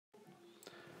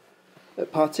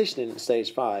Partitioning at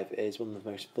stage 5 is one of the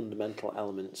most fundamental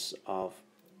elements of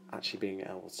actually being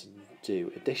able to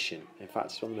do addition. In fact,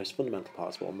 it's one of the most fundamental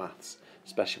parts of all maths,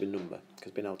 especially with number,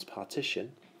 because being able to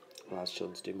partition allows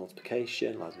children to do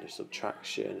multiplication, allows them to do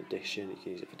subtraction, addition. You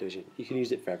can use it for division, you can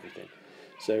use it for everything.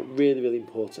 So really, really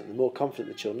important. The more confident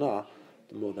the children are,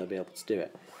 the more they'll be able to do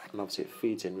it. And obviously it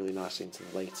feeds in really nicely into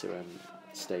the later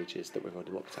stages that we've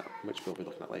already looked at, which we'll be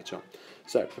looking at later on.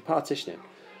 So for partitioning,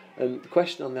 the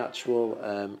question on the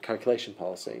actual calculation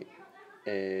policy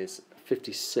is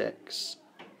 56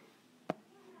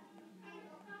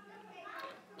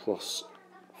 plus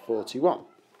 41.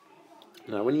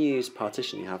 Now when you use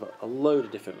partition, you have a load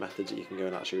of different methods that you can go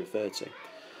and actually refer to.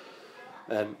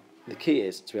 The key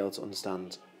is to be able to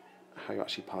understand how you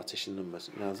actually partition numbers.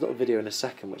 Now there's a little video in a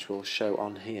second which we'll show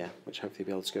on here, which hopefully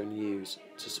you'll be able to go and use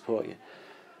to support you,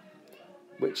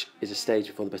 which is a stage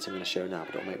before the bit I'm going to show now,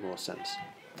 but it'll make more sense.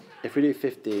 If we do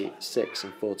 56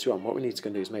 and 41, what we need to go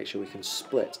and do is make sure we can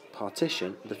split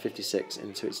partition the 56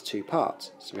 into its two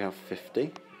parts. So we have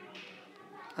 50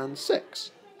 and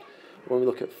 6. When we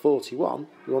look at 41,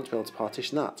 we want to be able to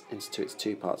partition that into its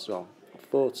two parts as well,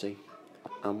 40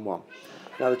 and 1.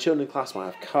 Now the children in class might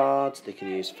have cards, they can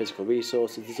use physical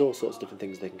resources, there's all sorts of different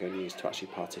things they can go and use to actually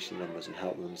partition numbers and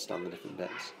help them understand the different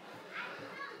bits.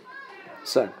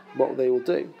 So what they will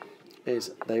do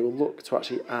is they will look to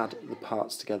actually add the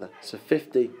parts together. So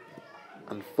 50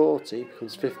 and 40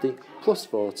 becomes 50 plus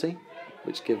 40,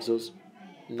 which gives us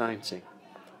 90.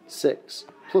 6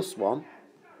 plus 1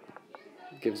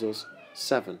 gives us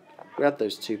 7. We add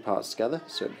those two parts together,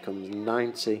 so it becomes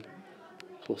 90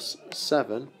 plus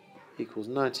 7 equals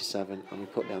 97, and we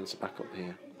put the answer back up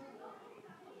here,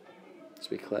 to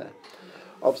be clear.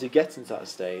 Obviously getting to that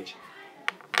stage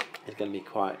is going to be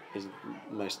is the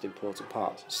most important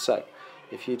part. So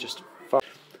if you just follow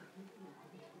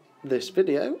this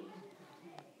video,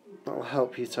 that will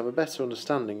help you to have a better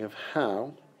understanding of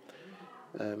how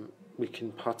we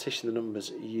can partition the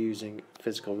numbers using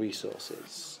physical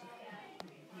resources.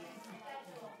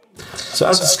 So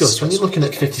as discussed, when you're looking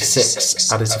at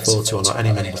 56 added to 41 or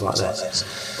any numbers like this,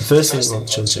 the first thing we want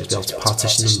children to do is be able to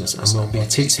partition numbers, and we'll be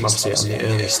teaching them obviously on the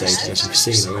early stages, as you've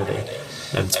seen already,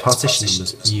 to partition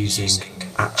numbers using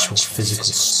actual physical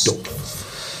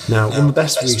stuff. Now, one of the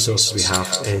best resources we have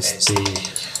is the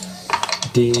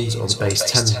Dean's or the base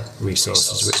 10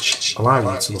 resources, which allow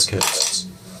you to look at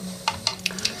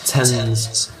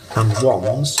 10s and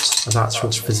 1s as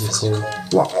actual physical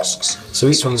blocks. So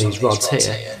each one of these rods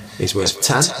here is worth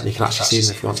 10, and you can actually see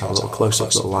them if you want to have a little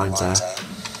close-up, little lines there,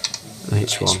 and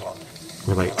each one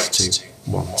relates to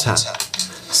 110.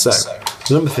 So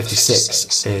the number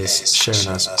 56 is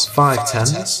shown as 5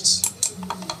 10s,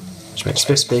 which makes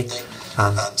 50,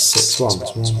 and 6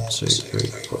 1s. 1, 2, 3,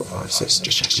 4, 5, 6.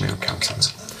 Just checking my own counting there.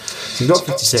 So you've got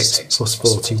 56 plus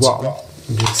 41.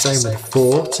 We do the same with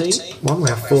 41. We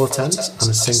have 4 10s and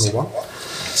a single one.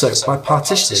 So by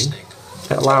partitioning,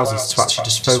 it allows us to actually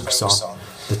just focus on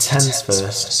the 10s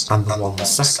first and the 1s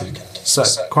second. So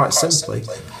quite simply,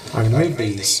 I'm going to move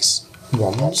these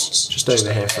 1s just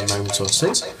over here for a moment or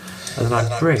two, and then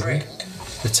I bring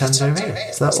the 10s over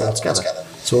here. So they're all together.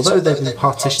 So although they've been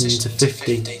partitioned into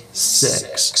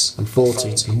 56 and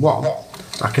 40 and 1,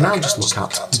 I can now just look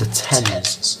at the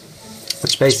 10s,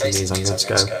 which basically means I'm going to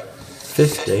go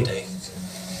 50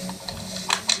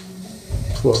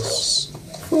 plus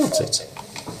 40.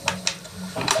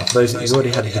 And for those that you've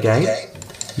already had the game,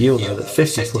 you'll know that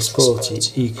 50 plus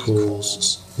 40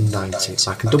 equals 90.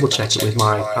 So I can double check it with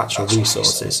my actual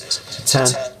resources. So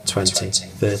 10, 20,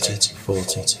 30,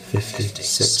 40, 50,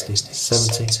 60,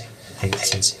 70,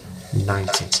 80,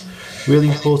 90. Really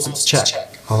important to check,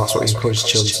 and that's what we encourage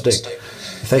children to do.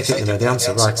 If they think they know the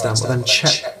answer, write it down, but then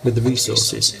check with the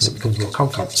resources and it becomes more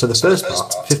confident. So the first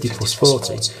part, 50 plus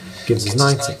 40, gives us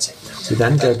 90. We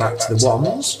then go back to the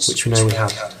 1s, which we know we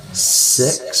have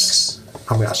 6,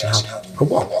 and we actually have a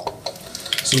 1.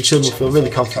 Some children will feel really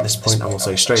confident at this point and will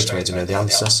say straight away they know the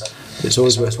answer, but it's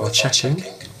always worthwhile checking,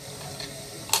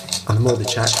 and the more they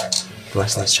check, the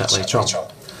less they check later on.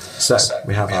 So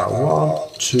we have our 1,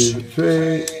 2,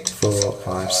 3, 4,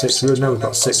 5, 6. We know we've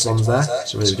got 6 ones there,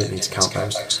 so really we didn't need to count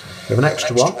those. We have an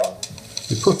extra one,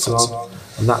 we put it on,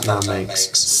 and that now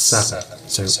makes 7.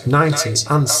 So 90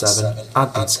 and 7,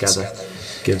 add them together,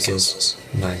 gives us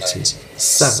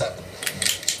 97.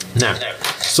 Now,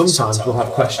 sometimes we'll have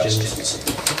questions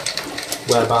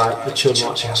whereby the children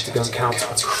will actually have to go and count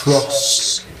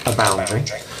across a boundary.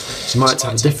 So you might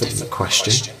have a different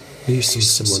question. We use some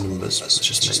similar numbers, let's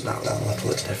just make that one a little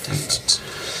bit different.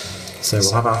 So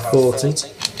we'll have our 40,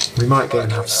 we might go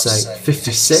and have, say,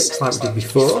 56 like we did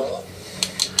before,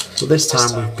 but this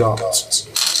time we've got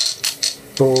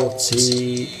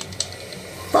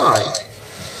 45.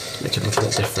 Make it look a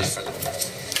bit different.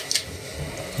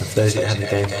 And for those that had the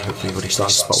game, hopefully you've already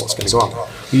started to spot what's going to go on.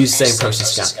 We use the same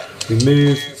process again. We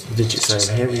move the digits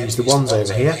over here, we use the ones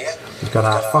over here. We've got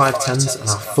our 5 tens and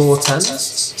our 4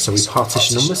 tens, so we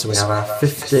partition numbers, so we have our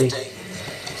 50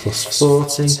 plus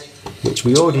 40, which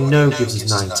we already know gives us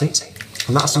 90.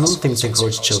 And that's another thing to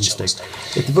encourage children to do.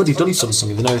 If they've already done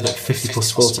something, they know that 50 plus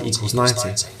 40 equals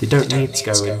 90, they don't need to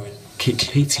go and keep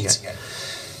repeating it.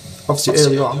 Obviously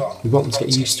early on, we want them to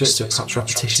get used to it, so perhaps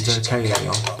repetition's okay early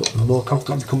on, but the more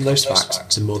confident they become with those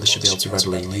facts, the more they should be able to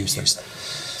readily use them.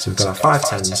 So we've got our 5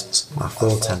 tens and our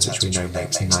 4 tens, which we know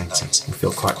makes 90. We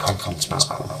feel quite confident about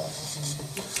that one.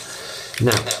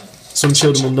 Now, some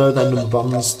children will know their number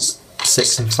bonds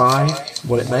 6 and 5,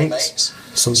 what it makes.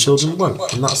 Some children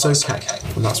won't, and that's okay.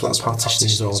 And that's what the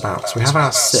partitioning is all about. So we have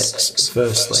our 6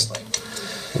 firstly,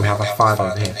 and we have our 5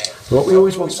 over here. But what we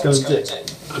always want to go and do is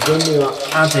when we are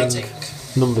adding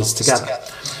numbers together,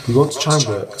 we want to try and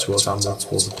work towards our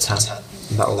multiples of 10,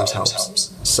 and that always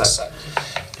helps. So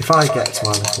if I get to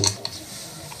my little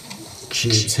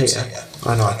cubes here,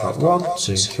 I know I've got 1,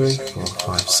 2, 3, 4,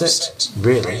 5, 6.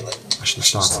 Really, I should have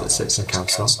started at 6 and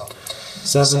counted on.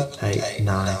 7, 8,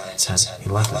 9, 10,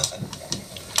 11.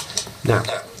 Now,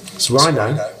 so I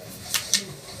know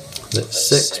that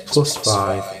 6 plus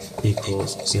 5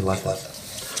 equals 11.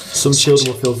 Some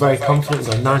children will feel very confident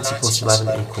that 90 plus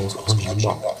 11 equals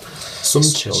 101. Some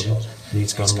children need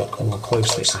to go and look more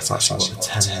closely at actually what the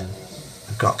 10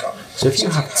 have got. So if you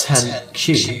have 10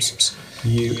 cubes,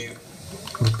 you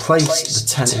replace the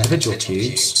 10 individual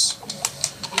cubes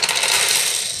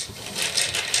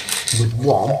with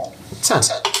 1 10.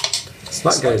 So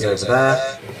that goes over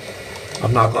there.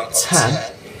 I've now got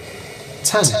 10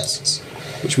 tens,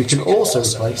 which we can also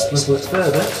replace a little bit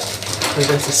further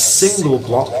against a single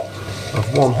block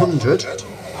of 100.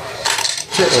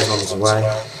 Take those ones away.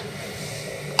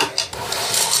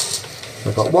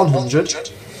 I've got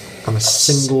 100 and a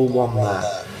single 1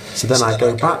 there. So then I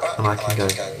go back and I can go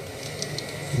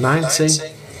 90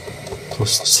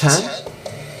 plus 10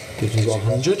 gives me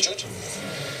 100,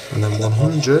 and then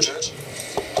 100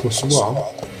 plus 1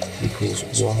 equals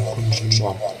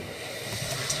 101.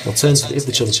 Alternatively, if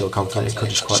the children feel confident, it could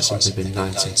just quite simply be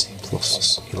 90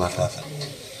 plus 11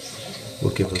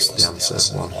 will give us the answer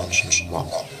 101.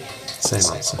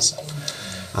 Same answer.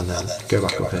 And then go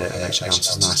back up here and make sure the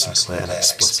answer is nice and clear and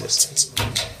explicit.